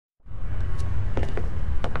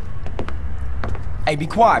Hey, be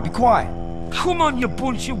quiet, be quiet. Come on, you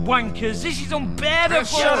bunch of wankers. This is unbearable.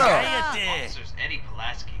 Shut up. Officers Eddie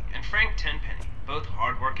Pulaski and Frank Tenpenny, both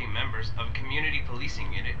hard-working members of a community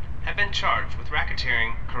policing unit, have been charged with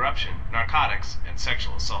racketeering, corruption, narcotics, and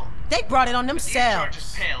sexual assault. They brought it on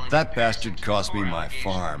themselves. That bastard cost me my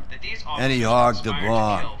farm. And he hogged the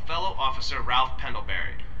blonde. Fellow officer Ralph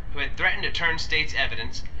Pendlebury, who had threatened to turn state's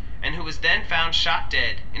evidence, and who was then found shot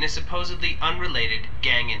dead in a supposedly unrelated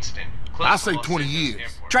gang incident. I say 20 years.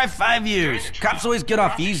 Try 5 years. Cops always get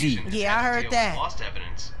off easy. Yeah, I heard that. Lost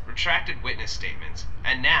evidence, retracted witness statements,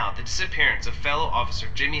 and now the disappearance of fellow officer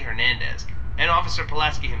Jimmy Hernandez and Officer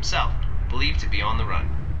Pulaski himself, believed to be on the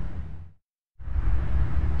run.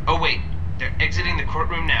 Oh wait, they're exiting the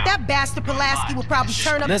courtroom now. That bastard Pulaski will probably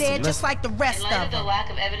turn up dead just like the rest of them. In light of the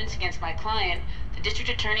lack of evidence against my client, the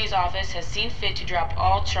district attorney's office has seen fit to drop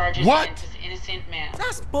all charges against this innocent man.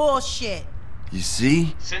 That's bullshit. You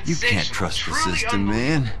see? You can't trust the system,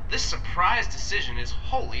 man. This surprise decision is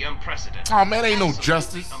wholly unprecedented. Oh, man, ain't no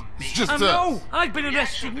justice. It's just I know. I've been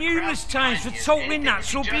arrested numerous times for totally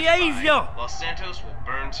natural behavior. Los Santos will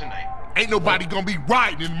burn tonight. Ain't nobody gonna be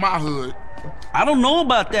rioting in my hood. I don't know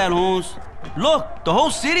about that, Holmes. Look, the whole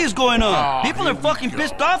city is going up. Oh, People are fucking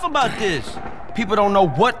pissed off about this. People don't know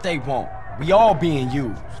what they want. We all being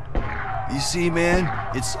used. You see, man?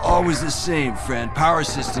 It's always the same, friend. Power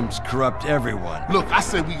systems corrupt everyone. Look, I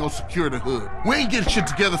said we gonna secure the hood. We ain't getting shit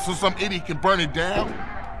together so some idiot can burn it down.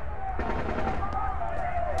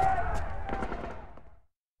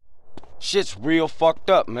 Shit's real fucked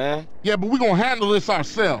up, man. Yeah, but we gonna handle this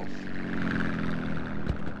ourselves.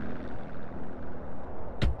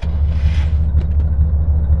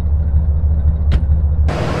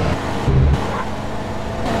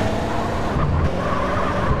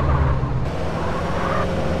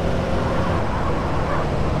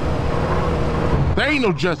 There ain't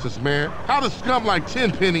no justice, man. How does scum like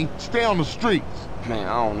Tenpenny stay on the streets? Man,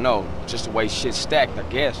 I don't know. Just the way shit's stacked, I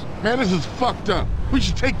guess. Man, this is fucked up. We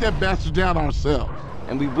should take that bastard down ourselves.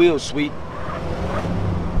 And we will, sweet.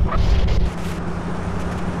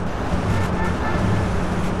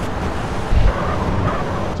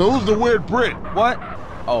 So who's the weird Brit? What?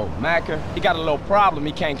 Oh, Macker. He got a little problem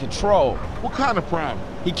he can't control. What kind of problem?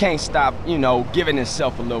 He can't stop, you know, giving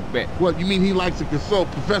himself a little bit. What, you mean he likes to consult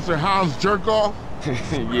Professor Hans Jerkoff?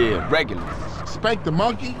 Yeah, regularly. Spank the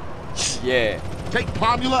monkey? Yeah. Take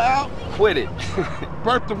Pomula out? Quit it.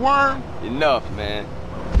 Birth the worm? Enough, man.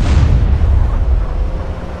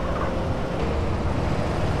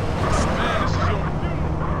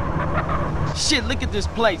 Shit, look at this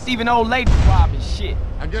place. Even old ladies robbing shit.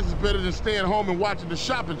 I guess it's better than staying home and watching the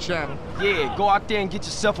shopping channel. Yeah, go out there and get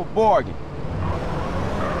yourself a bargain.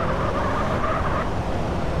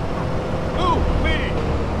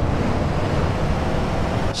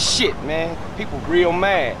 Shit, man. People real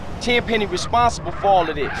mad. Tenpenny responsible for all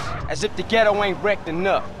of this. As if the ghetto ain't wrecked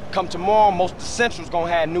enough. Come tomorrow, most of the Central's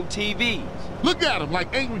gonna have new TVs. Look at them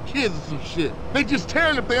like angry kids or some shit. They just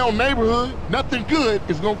tearing up their own neighborhood. Nothing good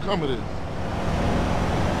is gonna come of this.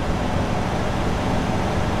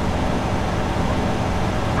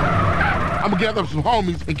 I'm gonna gather up some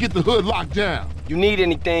homies and get the hood locked down. You need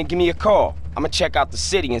anything, give me a call. I'm gonna check out the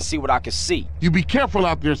city and see what I can see. You be careful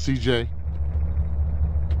out there, CJ.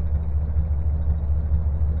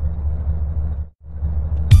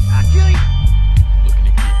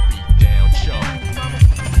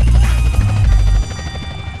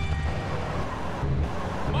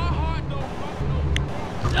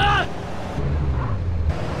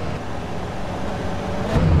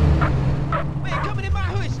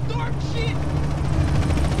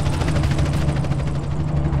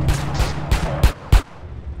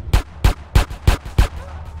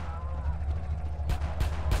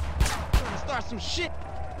 Some shit.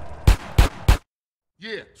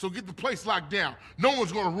 Yeah, so get the place locked down. No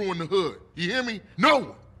one's gonna ruin the hood. You hear me? No one.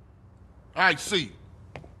 All right, see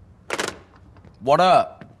you. What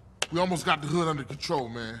up? We almost got the hood under control,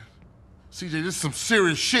 man. CJ, this is some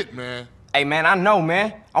serious shit, man. Hey, man, I know,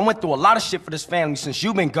 man. I went through a lot of shit for this family since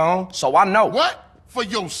you been gone, so I know. What? For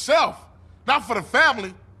yourself, not for the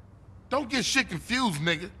family. Don't get shit confused,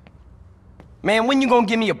 nigga. Man, when you gonna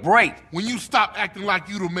give me a break? When you stop acting like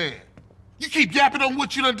you the man. You keep yapping on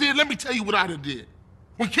what you done did, let me tell you what I done did.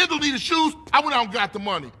 When Kendall needed shoes, I went out and got the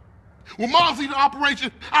money. When Mom's needed an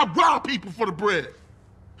operation, I robbed people for the bread.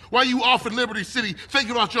 While you off in Liberty City thinking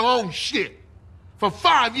about your own shit. For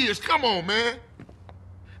 5 years, come on, man.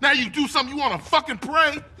 Now you do something you wanna fucking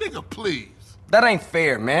pray? Nigga, please. That ain't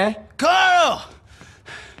fair, man. Carl!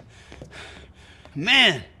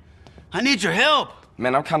 Man, I need your help.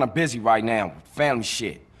 Man, I'm kinda busy right now with family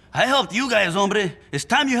shit. I helped you guys, hombre. It's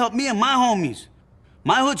time you help me and my homies.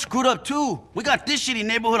 My hood's screwed up too. We got this shitty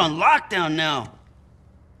neighborhood on lockdown now.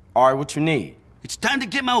 All right, what you need? It's time to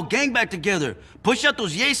get my old gang back together. Push out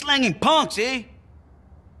those yay-slanging punks, eh?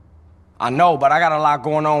 I know, but I got a lot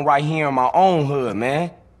going on right here in my own hood,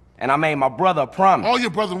 man. And I made my brother a promise. All your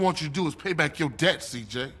brother wants you to do is pay back your debt,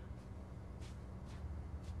 CJ.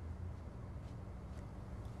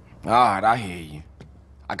 All right, I hear you.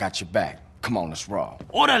 I got your back. Come on, let's roll.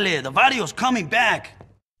 Órale, the Vario's coming back.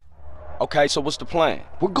 Okay, so what's the plan?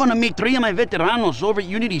 We're gonna meet 3 of my veteranos over at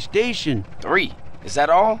Unity Station. 3? Is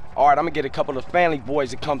that all? All right, I'm gonna get a couple of family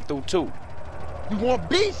boys to come through, too. You want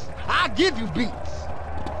beats? I'll give you beats.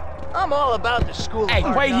 I'm all about the school. Hey,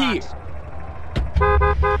 wait here.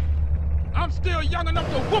 I'm still young enough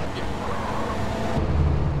to whoop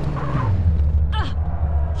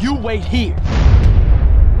you. You wait here.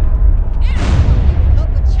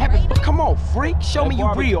 Happy, come on, freak. Show me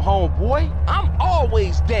you real, homeboy. I'm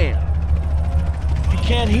always down. You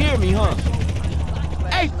can't hear me, huh?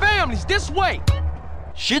 Hey, families, this way.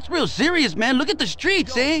 Shit's real serious, man. Look at the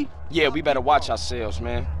streets, eh? Yeah, we better watch ourselves,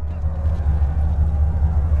 man.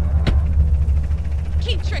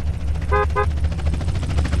 Keep tricking.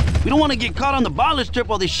 We don't want to get caught on the baller strip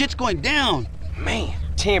while this shit's going down. Man,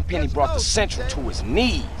 Tenpenny brought the Central to his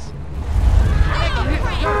knees.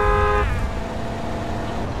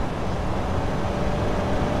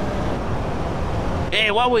 Hey,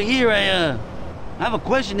 while we're here, I have a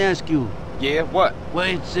question to ask you. Yeah, what? Well,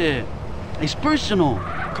 it's personal.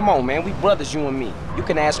 Come on, man, we brothers, you and me. You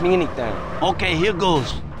can ask me anything. Okay, here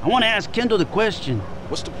goes. I want to ask Kendall the question.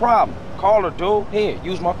 What's the problem? Call her, dude. Here,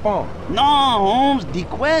 use my phone. No, Holmes, the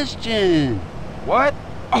question. What?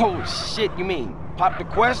 Oh, shit, you mean pop the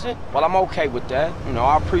question? Well, I'm okay with that. You know,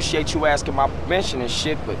 I appreciate you asking my permission and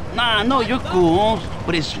shit, but... Nah, no, you're cool, Holmes.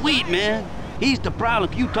 But it's sweet, man. He's the problem.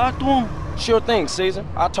 Can you talk to him? Sure thing, Caesar.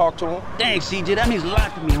 I'll talk to him. Thanks, CJ. That means a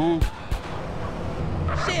lot to me, Holmes.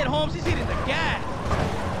 Shit, Holmes, he's hitting the gas.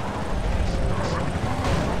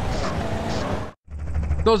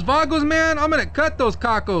 Those vagos, man, I'm gonna cut those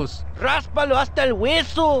cacos. Ráspalo hasta el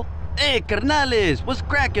hueso. Hey, carnales, what's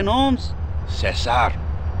cracking, Holmes? Cesar,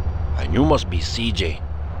 and you must be CJ.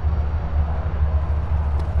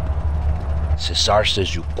 Cesar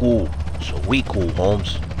says you cool, so we cool,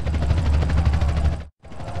 Holmes.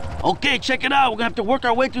 Okay, check it out. We're gonna have to work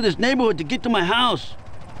our way through this neighborhood to get to my house.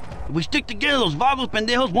 If we stick together, those vagos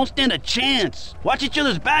pendejos won't stand a chance. Watch each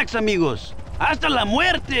other's backs, amigos. Hasta la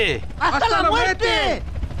muerte! Hasta la muerte!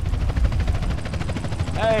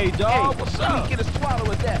 Hey, dog, what's up? Get a swallow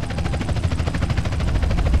with that.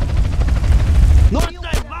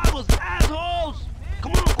 Northside vagos, assholes!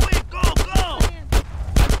 Come on, quick, go, go!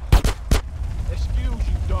 Excuse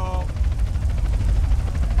you, dog.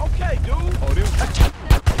 Okay, dude. Oh, this...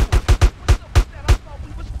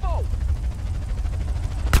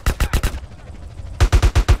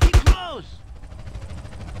 Keep close!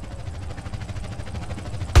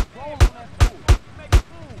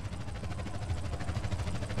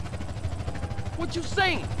 What you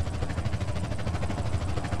saying?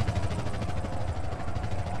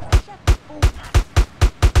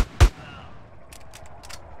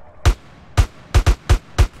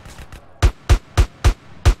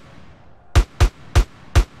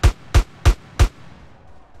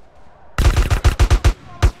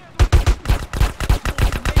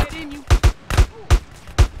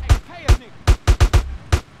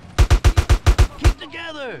 Keep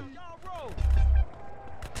together!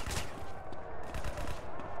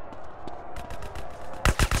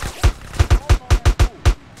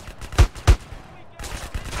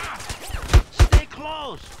 Stay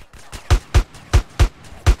close!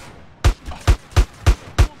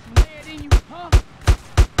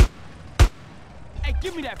 Hey,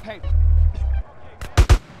 give me that paper.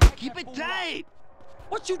 Keep it tight!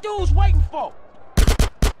 What you dudes waiting for?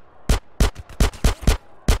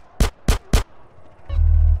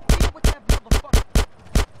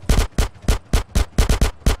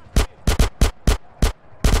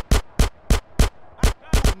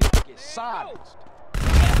 Get silenced.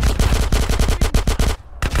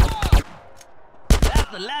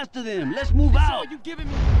 That's the last of them. Let's move out. You giving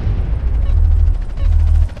me?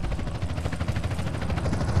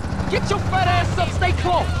 Get your fat ass up. Stay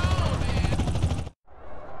close.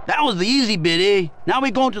 That was the easy bit, eh? Now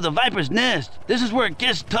we're going to the Viper's Nest. This is where it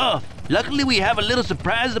gets tough. Luckily, we have a little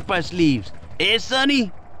surprise up our sleeves. Eh,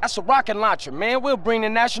 Sonny? That's a rocket launcher, man. We'll bring the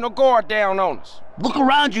National Guard down on us. Look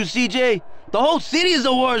around you, CJ. The whole city is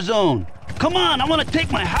a war zone. Come on, I want to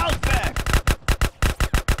take my house back.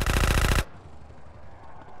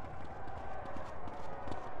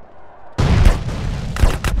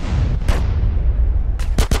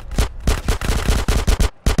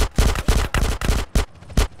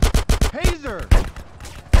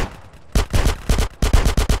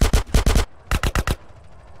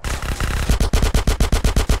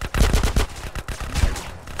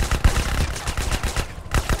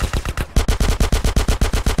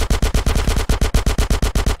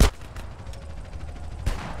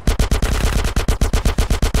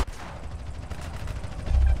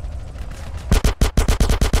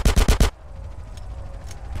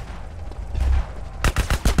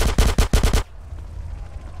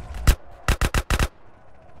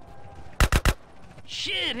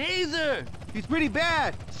 shit, Hazer! He's pretty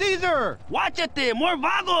bad. Caesar! Watch it there, more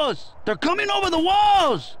vagos! They're coming over the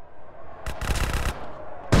walls!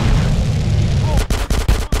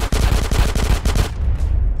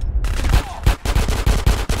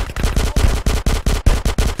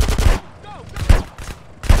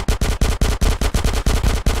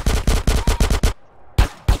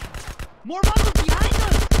 More vagos behind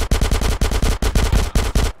us!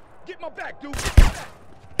 Get my back, dude! Get my back!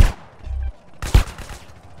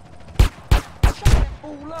 Shut that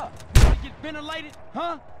fool up! You wanna get ventilated,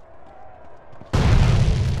 huh?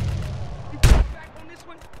 You back on this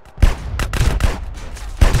one?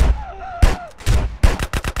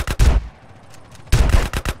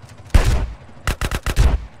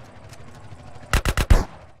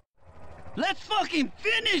 Let's fucking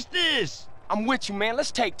finish this! I'm with you, man.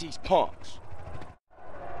 Let's take these punks.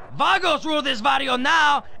 Vagos rule this barrio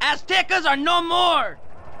now. Aztecas are no more.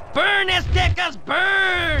 Burn, Aztecas,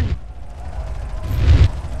 burn!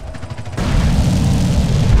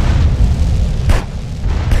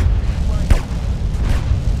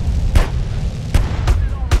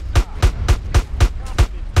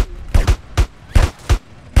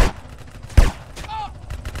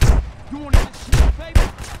 You wanna get shit, baby?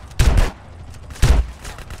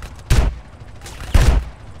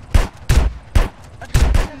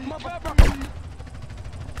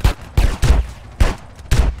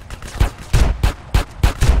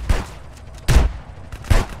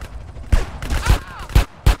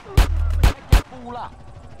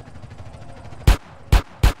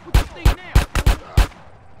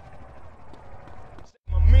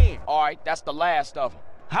 All right, that's the last of them.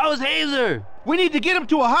 How's Hazer? We need to get him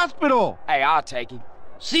to a hospital. Hey, I'll take him.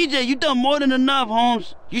 CJ, you done more than enough,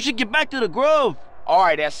 Holmes. You should get back to the Grove. All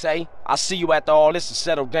right, S.A. I'll see you after all this is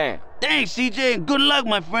settled down. Thanks, CJ, and good luck,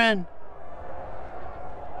 my friend.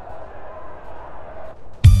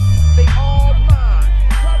 They all mine.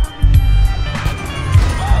 Cover me.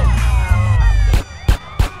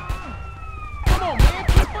 Come on, man,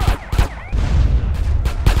 keep up.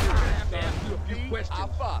 Ask you a few questions. I'll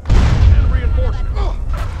follow. And reinforcement.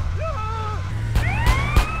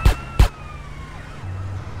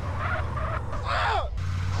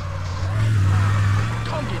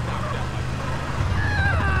 Don't get knocked out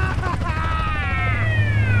like that.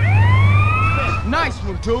 Nice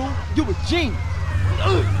one, dude. You a genius.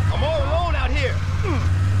 I'm all alone out here. 10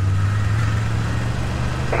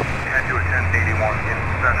 to a 1081 in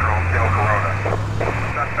Central Del Corona.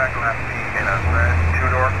 Suspect left seen in a red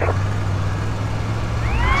two-door.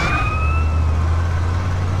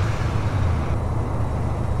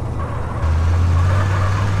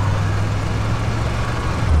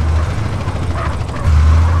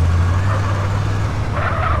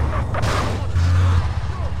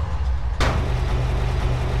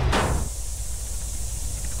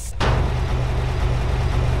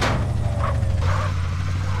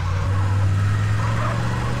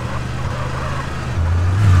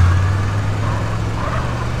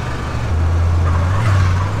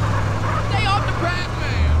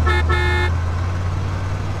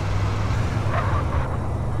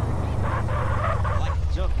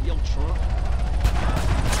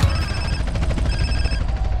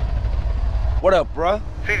 What up, bruh?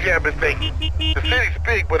 CJ, I've been thinking. The city's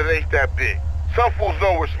big, but it ain't that big. Some fools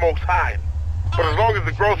know where smoke's hiding. But as long as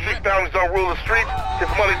the grocery families don't rule the streets, his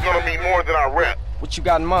money's gonna mean more than our rep. What you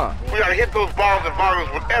got in mind? We gotta hit those bombs and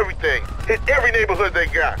vagos with everything. Hit every neighborhood they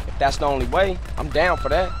got. If that's the only way, I'm down for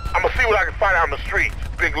that. I'ma see what I can find out in the streets.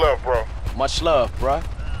 Big love, bro. Much love, bruh.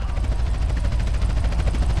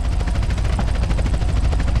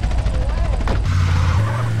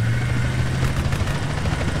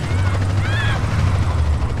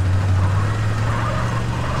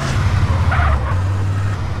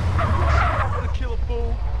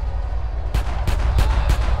 Fool.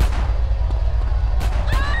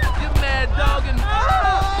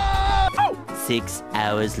 6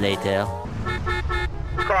 hours later.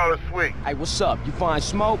 Carl, it's Sweet. Hey, what's up? You find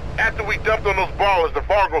smoke? After we dumped on those ballers, the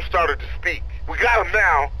Vargos started to speak. We got him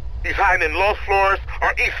now. He's hiding in Los Flores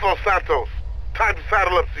or East Los Santos. Time to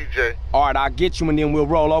saddle up, CJ. All right, I'll get you and then we'll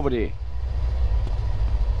roll over there.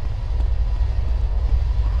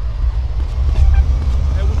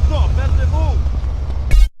 Hey, what's up? Better move.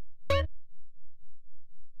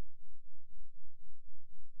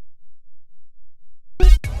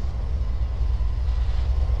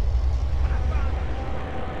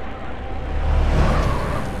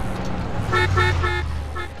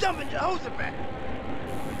 Jumping your hose back.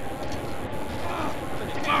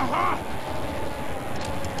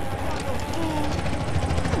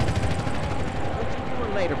 What you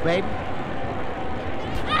doing later, baby?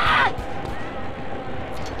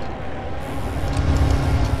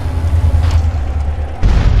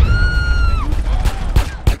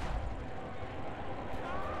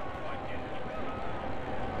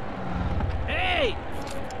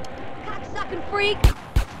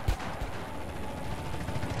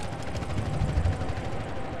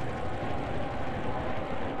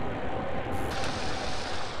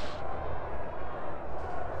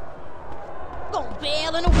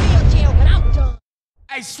 bail in a wheelchair when I'm done.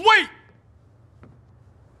 Hey, Sweet!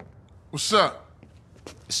 What's up?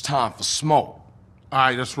 It's time for smoke. All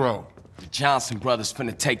right, let's roll. The Johnson brothers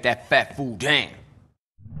finna take that fat fool down.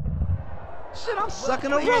 Shit, I'm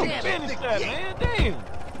sucking a rope. Finish that, man. Damn.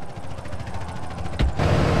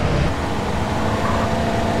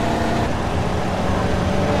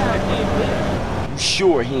 You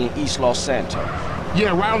sure he in East Los Santos?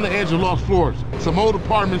 Yeah, right on the edge of Los Flores. Some old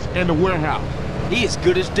apartments and a warehouse. He as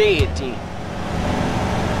good as dead, then.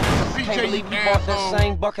 CJ, Can't believe you bought that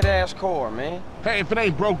same bucket-ass car, man. Hey, if it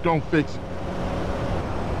ain't broke, don't fix it.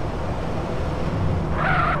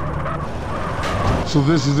 So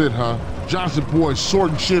this is it, huh? Johnson boys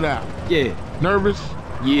sorting shit out. Yeah. Nervous?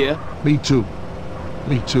 Yeah. Me too.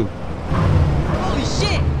 Me too. Holy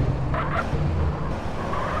shit!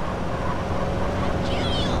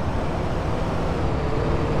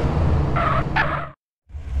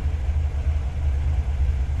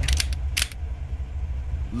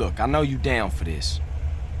 Look, I know you down for this,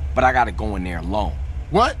 but I gotta go in there alone.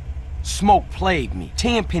 What? Smoke played me.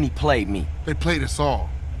 Tenpenny played me. They played us all.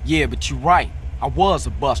 Yeah, but you're right. I was a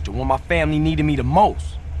buster when my family needed me the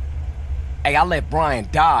most. Hey, I let Brian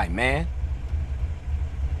die, man.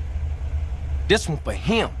 This one for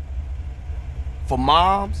him. For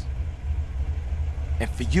Moms. And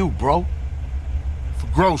for you, bro. For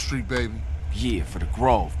Grove Street, baby. Yeah, for the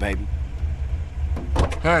Grove, baby.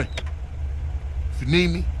 Hey. If you need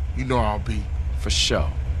me, you know I'll be. For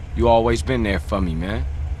sure. You always been there for me, man.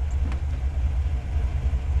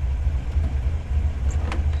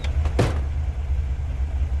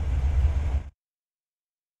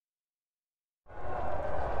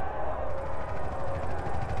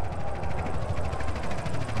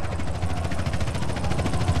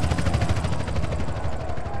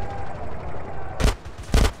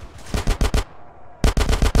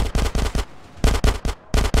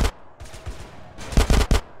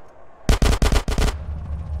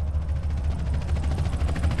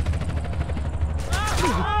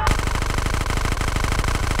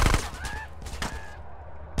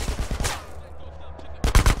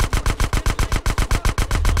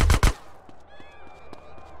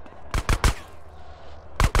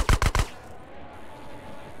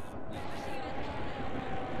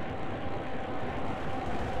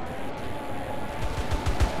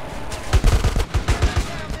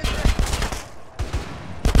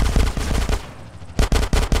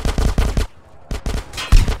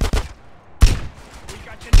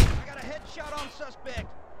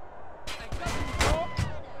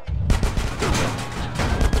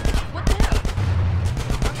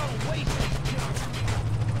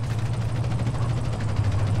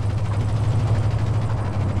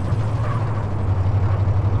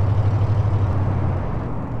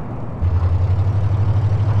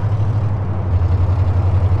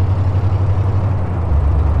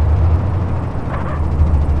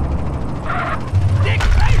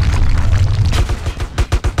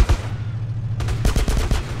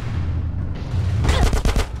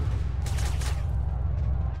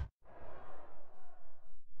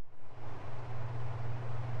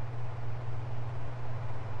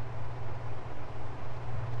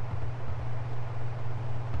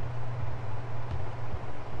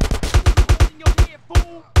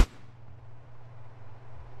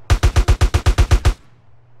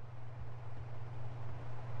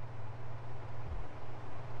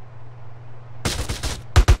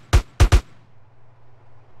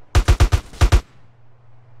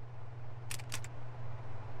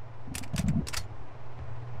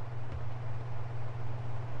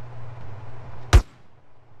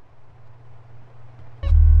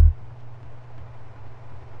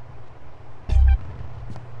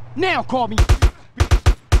 Now call me.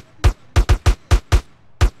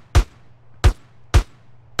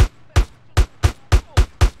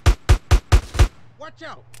 Watch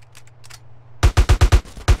out.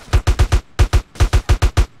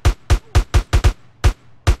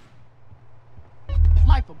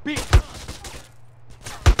 Life a bitch.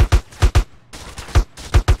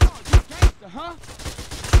 Oh, you gangster, huh?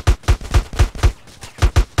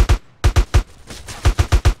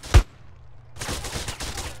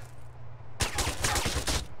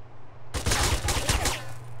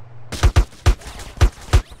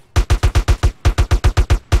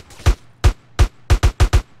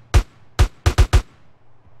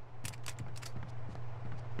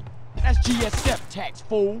 That's GSF tax,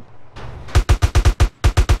 fool.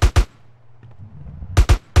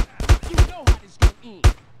 You know how this gon'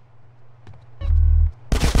 end.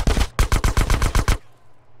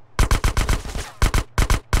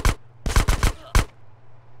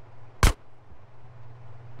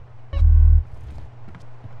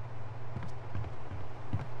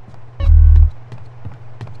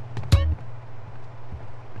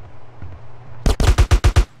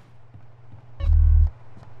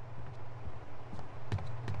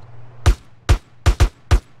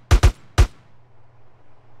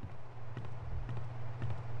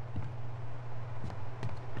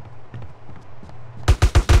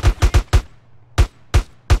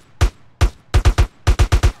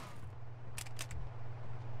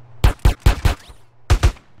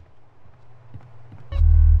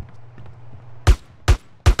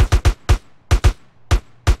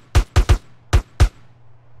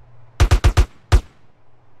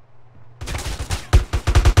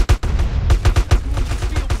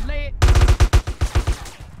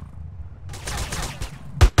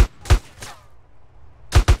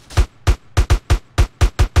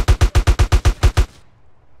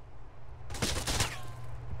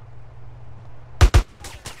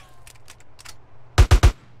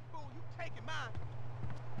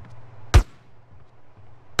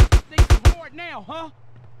 now, huh?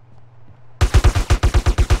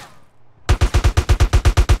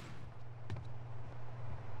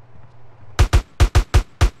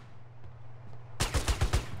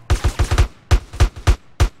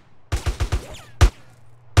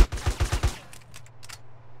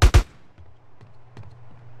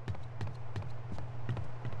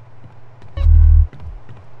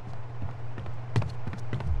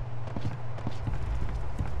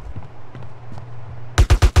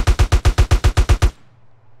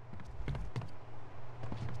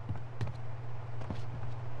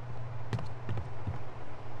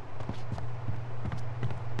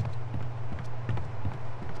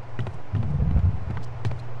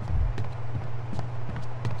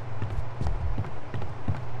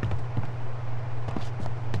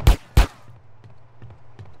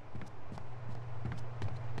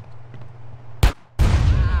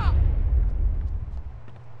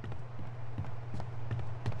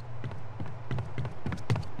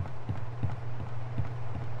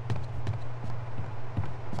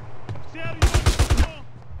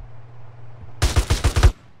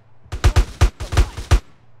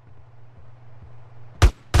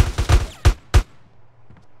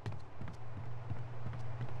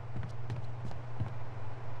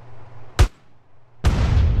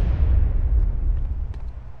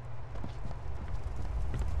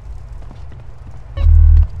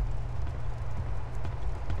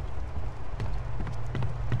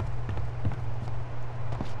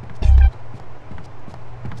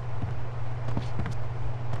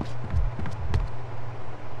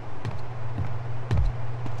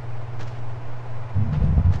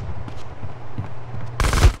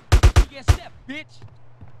 Bitch!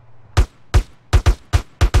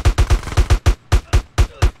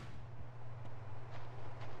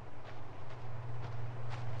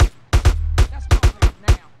 That's my girl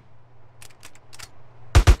now.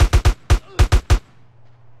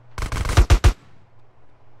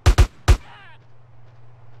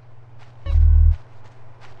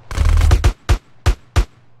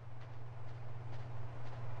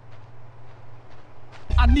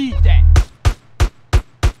 I need that.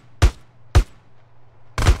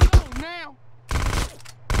 Now.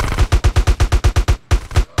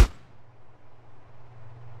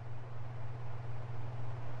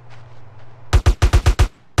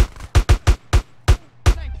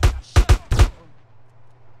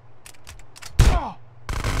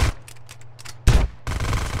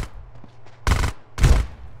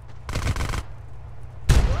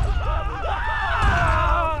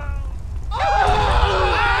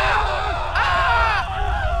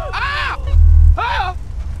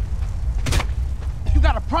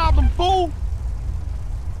 Problem, fool!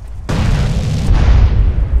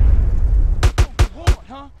 Lord,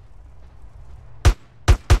 huh?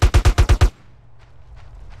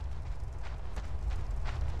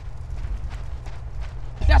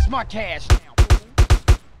 That's my cash now, fool.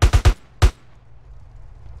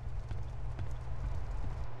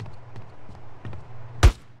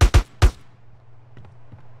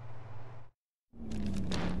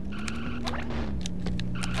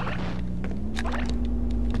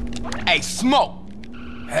 Hey, Smoke!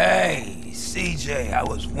 Hey, CJ, I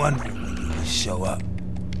was wondering when you would show up.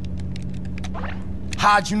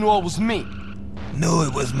 How'd you know it was me? Knew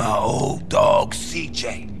it was my old dog,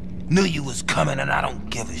 CJ. Knew you was coming and I don't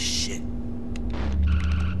give a shit.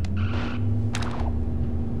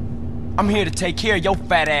 I'm here to take care of your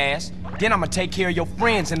fat ass. Then I'ma take care of your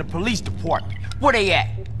friends in the police department. Where they at?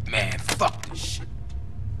 Man, fuck this shit.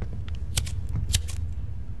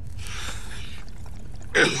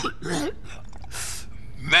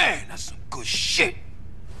 Man, that's some good shit.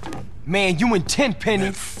 Man, you and Tenpenny.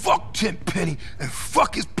 Man, fuck Tenpenny, and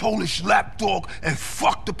fuck his Polish lapdog, and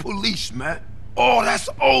fuck the police, man. Oh, that's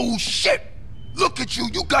old shit. Look at you,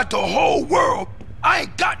 you got the whole world. I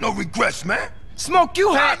ain't got no regrets, man. Smoke,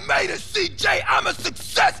 you had... I made it, CJ. I'm a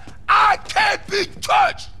success. I can't be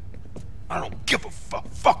touched. I don't give a fuck.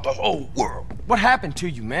 Fuck the whole world. What happened to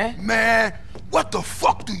you, man? Man, what the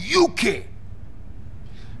fuck do you care?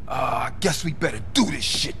 I guess we better do this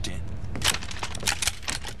shit then.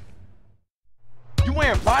 You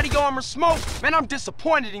wearing body armor, Smoke? Man, I'm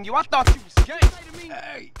disappointed in you. I thought you was gay.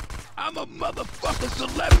 Hey, I'm a motherfucking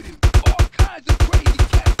celebrity. All kinds of crazy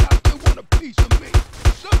cats out there want a piece of me.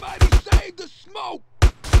 Somebody save the Smoke.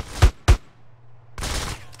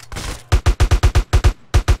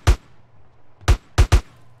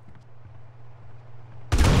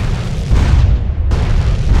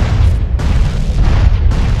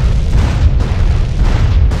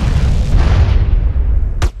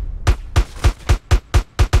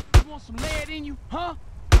 Some lead in you, huh?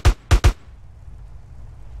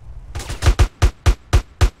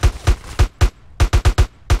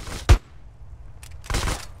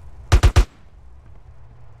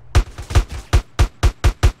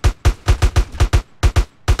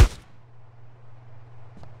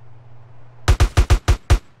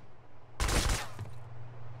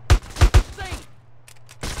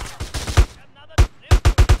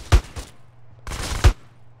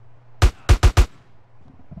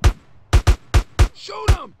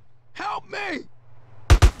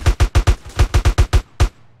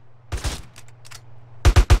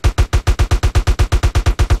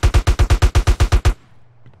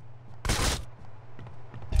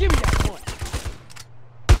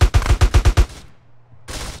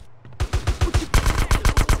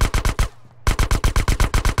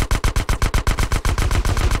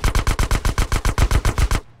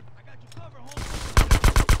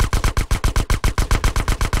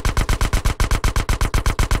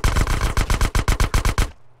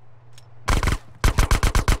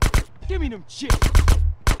 Shit.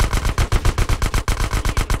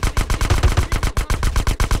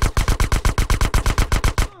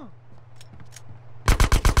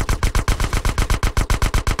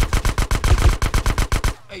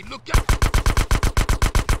 Hey, look out!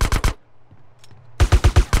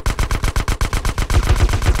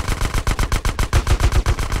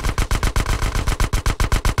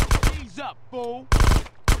 Ease up, fool.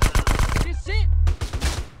 This it?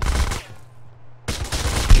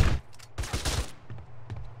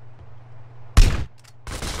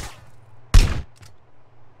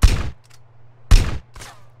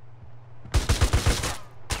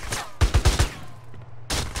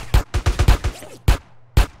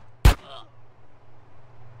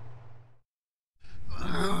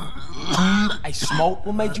 Hey, Smoke,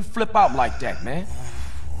 what made you flip out like that, man?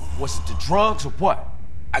 Was it the drugs or what?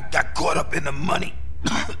 I got caught up in the money,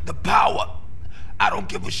 the power. I don't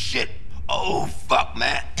give a shit. Oh, fuck,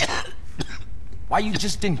 man. Why you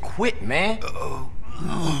just didn't quit, man?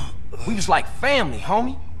 We was like family,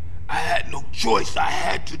 homie. I had no choice. I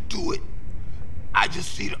had to do it. I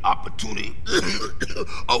just see the opportunity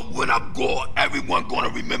of when I'm gone, everyone gonna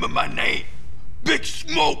remember my name. Big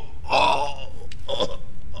Smoke.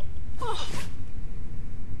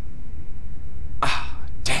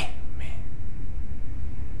 Damn, man.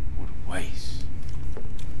 What a waste.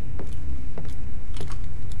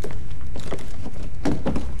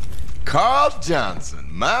 Carl Johnson,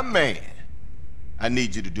 my man. I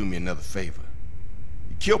need you to do me another favor.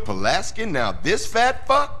 You killed Pulaski, now this fat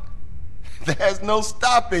fuck? There's no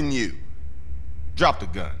stopping you. Drop the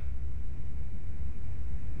gun.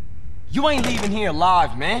 You ain't leaving here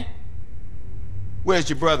alive, man. Where's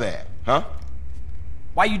your brother at, huh?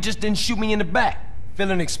 Why you just didn't shoot me in the back?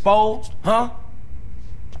 Feeling exposed, huh?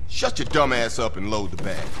 Shut your dumb ass up and load the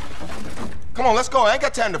bag. Come on, let's go. I ain't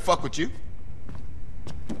got time to fuck with you.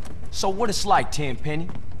 So what it's like, Tenpenny,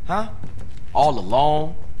 huh? All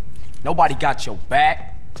alone? Nobody got your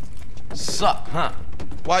back? Suck, huh?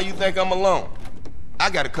 Why you think I'm alone? I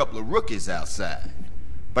got a couple of rookies outside.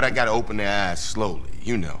 But I gotta open their eyes slowly,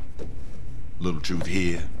 you know. Little truth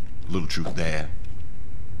here, little truth there.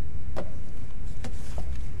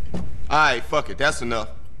 Alright, fuck it, that's enough.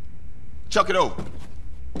 Chuck it over.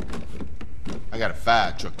 I got a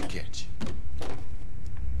fire truck to catch.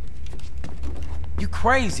 You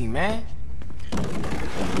crazy, man.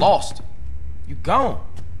 Lost. You gone.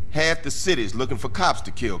 Half the city's looking for cops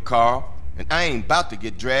to kill, Carl. And I ain't about to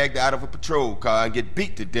get dragged out of a patrol car and get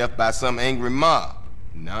beat to death by some angry mob.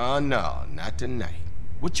 No, not tonight.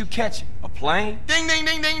 What you catching? A plane? Ding, ding,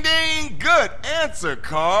 ding, ding, ding! Good answer,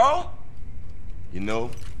 Carl! You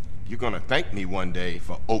know, you're gonna thank me one day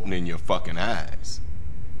for opening your fucking eyes.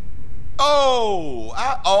 Oh,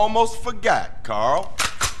 I almost forgot, Carl.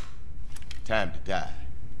 Time to die.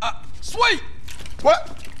 Sweet!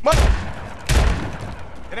 What?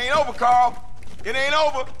 It ain't over, Carl. It ain't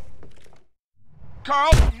over.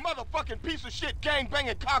 Carl, you motherfucking piece of shit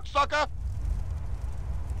gang-banging cocksucker.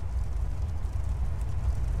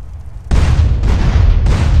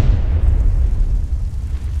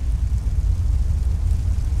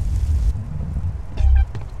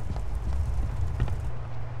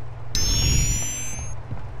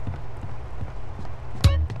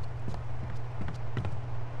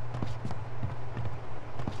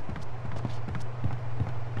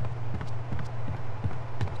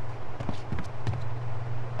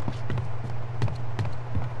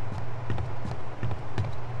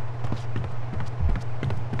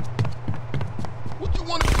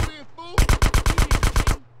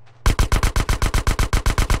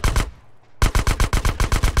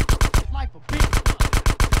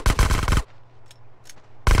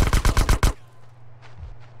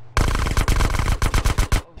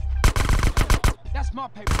 My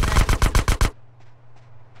paper.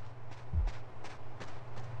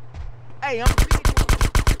 Hey, I'm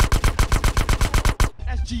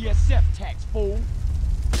that's GSF tax, fool.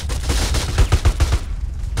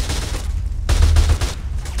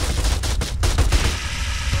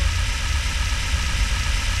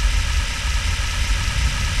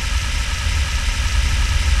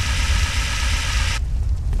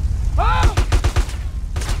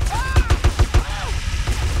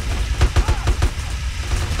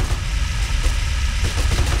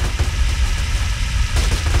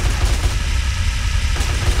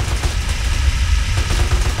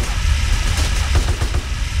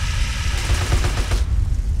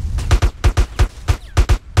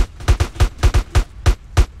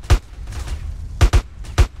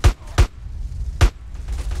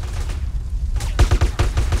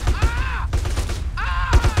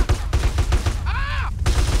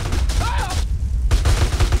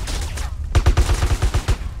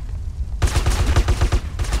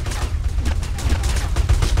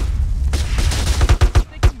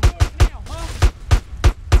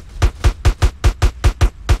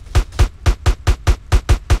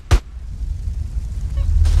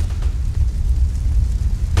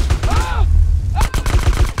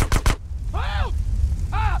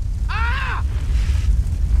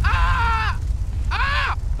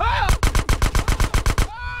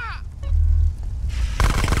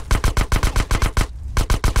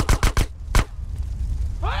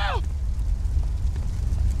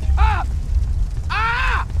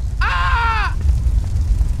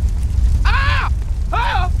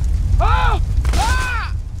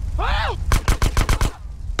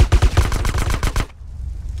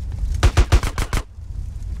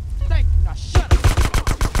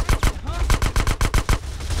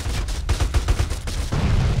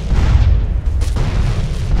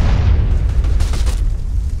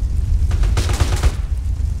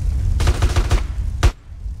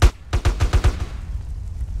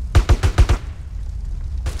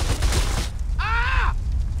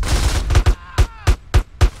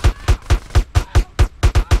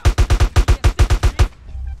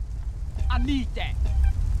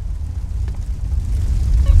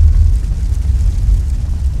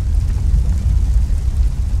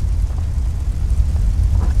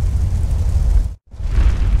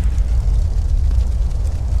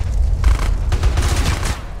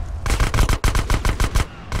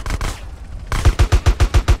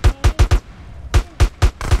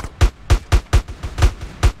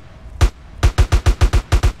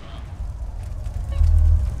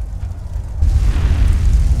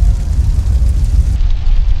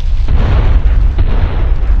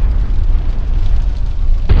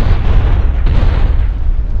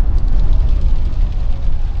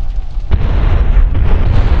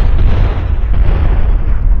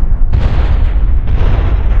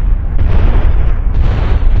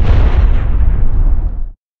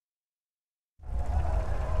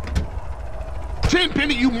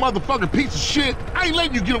 Tenpenny, you motherfucking piece of shit. I ain't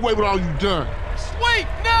letting you get away with all you done. Sweet,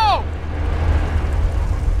 no!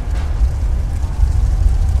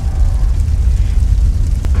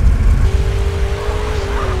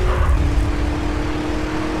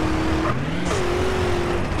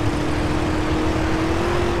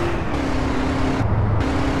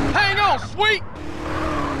 Hang on, Sweet!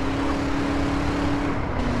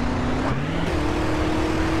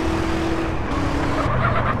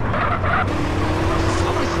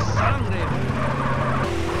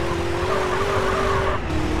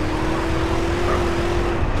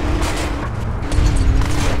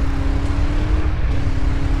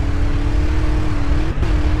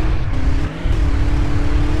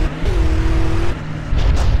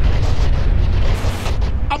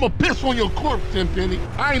 I'ma piss on your corpse, Tenpenny.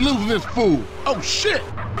 I ain't losing this fool. Oh, shit!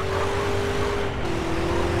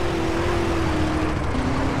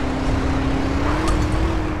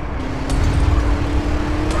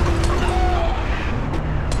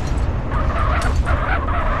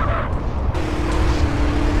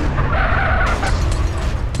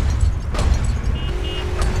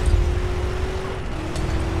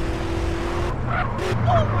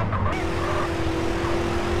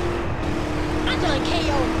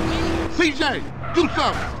 CJ, do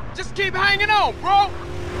something. Just keep hanging on, bro.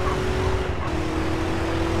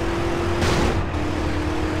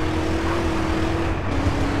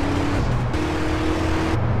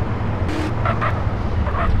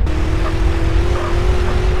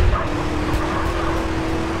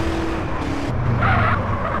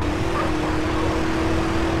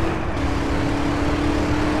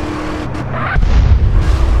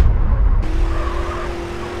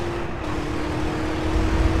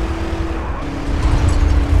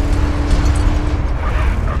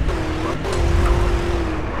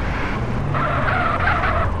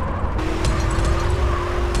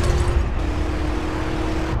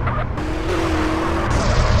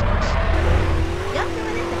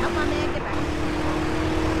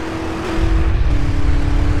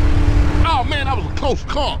 Close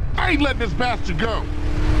call. I ain't letting this bastard go.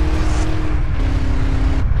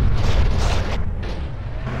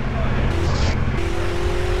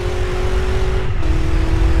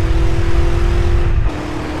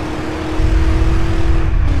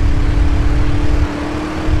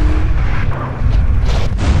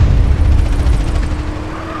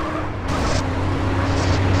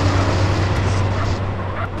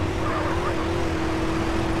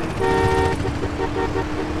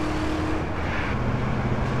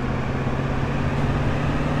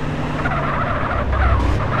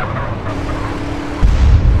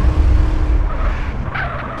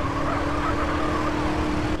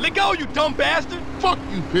 Let go, you dumb bastard! Fuck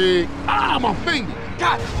you, pig! Ah, my finger!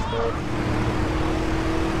 God!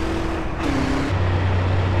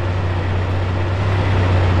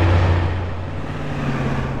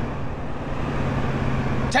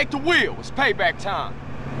 Take the wheel. It's payback time.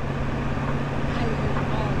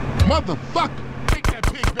 Motherfucker! Take that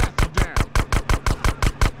pig bastard down!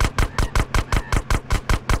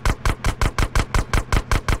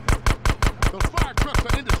 The fire trucks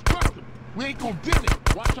are indestructible. We ain't gonna dent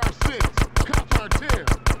it. Watch our six. Cops our tail.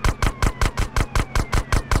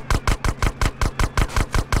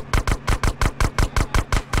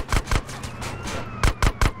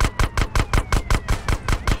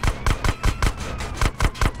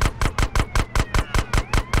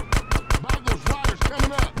 Those riders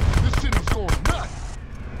coming up. This city's going nuts.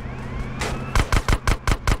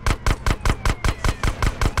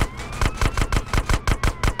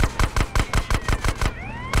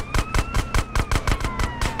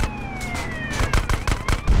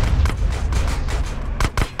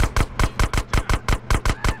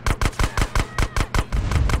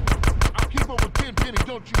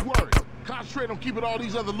 Don't you worry. Concentrate on keeping all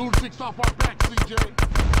these other lunatics off our backs, CJ.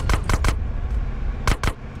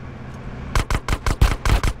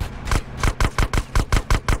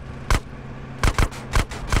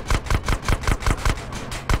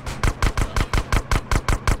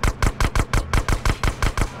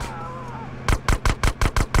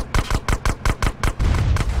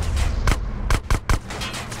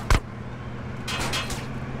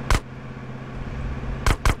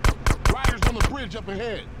 Up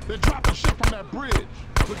ahead. They're dropping shit from that bridge.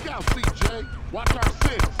 Look out, CJ. Watch our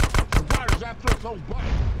six. Some riders after us whole bike.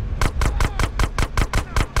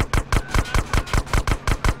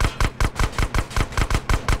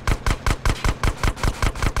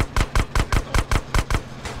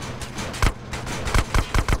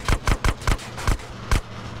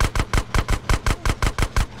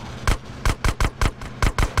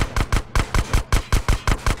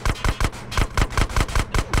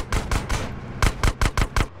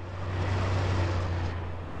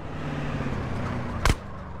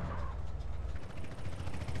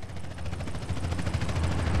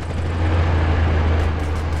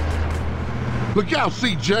 Look out,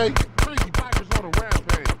 CJ. Crazy bikers on a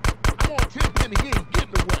rampage. I'm on Tenpenny, he ain't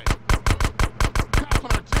getting away. Cops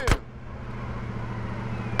on our tail.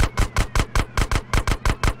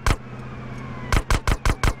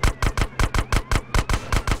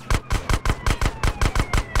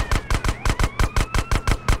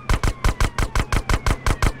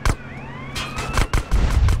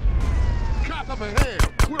 Cops up ahead.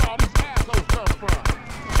 Where all these assholes come from?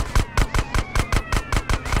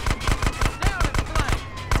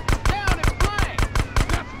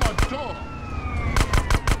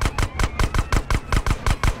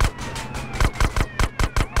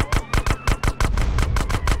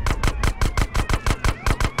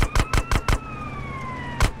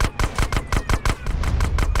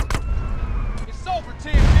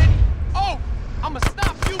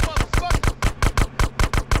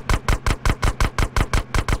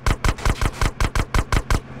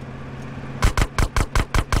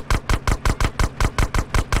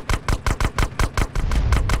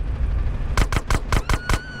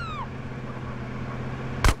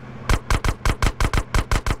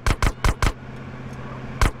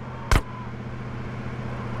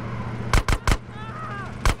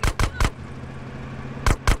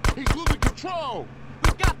 He's losing control!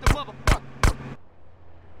 We got the motherfucker!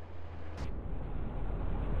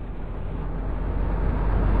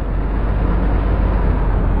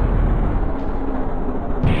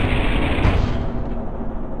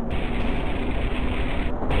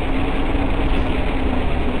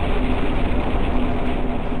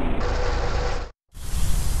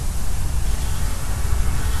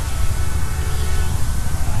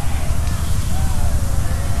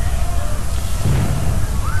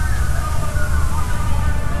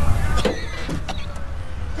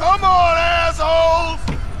 Come on, assholes!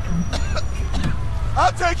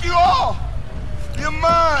 I'll take you all! You're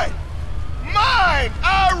mine! Mine!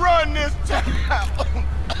 I run this town!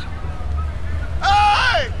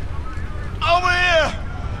 Hey! Over here!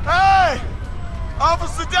 Hey!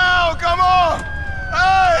 Officer down, come on!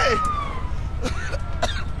 Hey!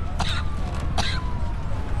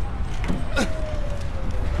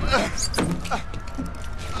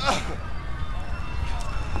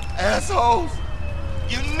 Assholes!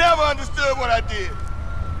 You never understood what I did.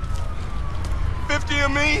 50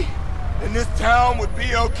 of me, and this town would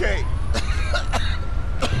be okay.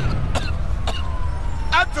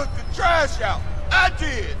 I took the trash out. I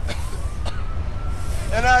did.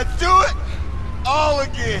 And I'd do it all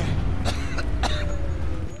again.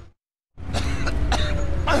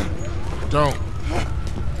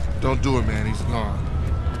 Don't do it, man. He's gone.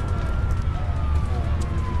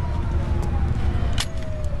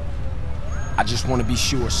 I just want to be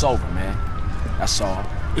sure it's over, man. That's all.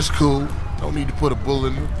 It's cool. Don't need to put a bullet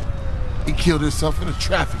in him. He killed himself in a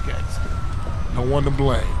traffic accident. No one to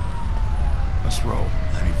blame. Let's roll.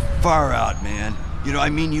 I mean, far out, man. You know,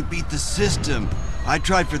 I mean, you beat the system. I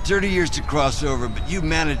tried for 30 years to cross over, but you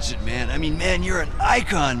managed it, man. I mean, man, you're an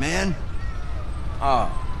icon, man.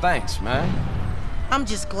 Oh, thanks, man. I'm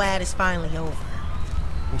just glad it's finally over.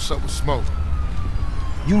 What's up with Smoke?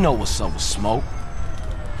 You know what's up with Smoke.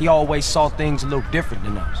 He always saw things a little different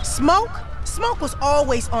than us. Smoke? Smoke was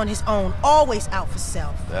always on his own, always out for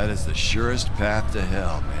self. That is the surest path to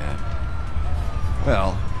hell, man.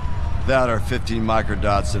 Well, without our 15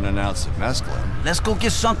 microdots and an ounce of mescaline, let's go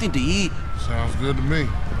get something to eat. Sounds good to me.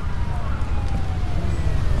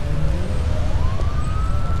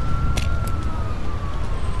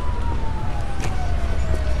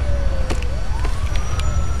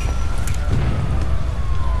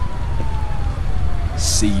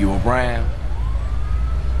 See you around,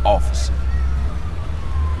 officer.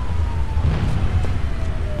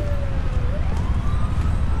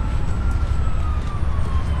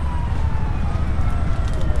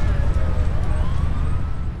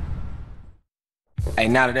 Hey,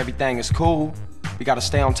 now that everything is cool, we gotta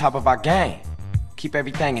stay on top of our game. Keep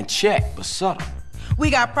everything in check, but subtle.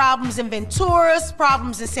 We got problems in Venturas,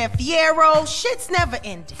 problems in San Fierro. Shit's never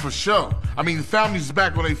ending. For sure. I mean, the family's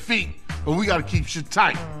back on their feet, but we gotta keep shit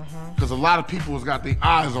tight. Because a lot of people has got their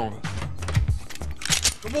eyes on us.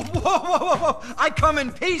 Whoa, whoa, whoa, whoa, whoa. I come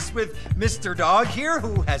in peace with Mr. Dog here,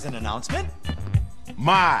 who has an announcement.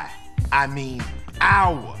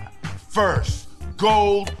 Our first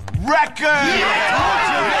gold record!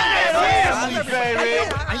 Family, baby!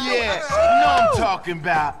 Yeah, you know what I'm talking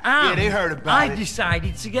about. Yeah, they heard about it. I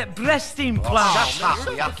decided to get breast implants.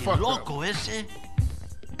 Loco ese.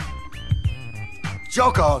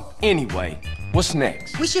 Joke on. Anyway, what's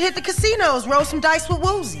next? We should hit the casinos, roll some dice with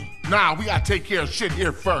Woozie. Nah, we gotta take care of shit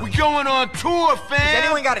here first. We going on tour, fam! Has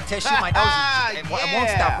anyone got a tissue? My nose it won't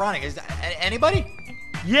stop running. Is anybody?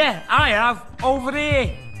 Yeah, I have. Over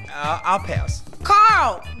there. I'll pass.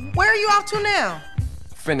 Carl, where are you off to now?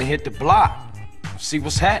 Finna hit the block. See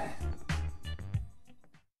what's happening.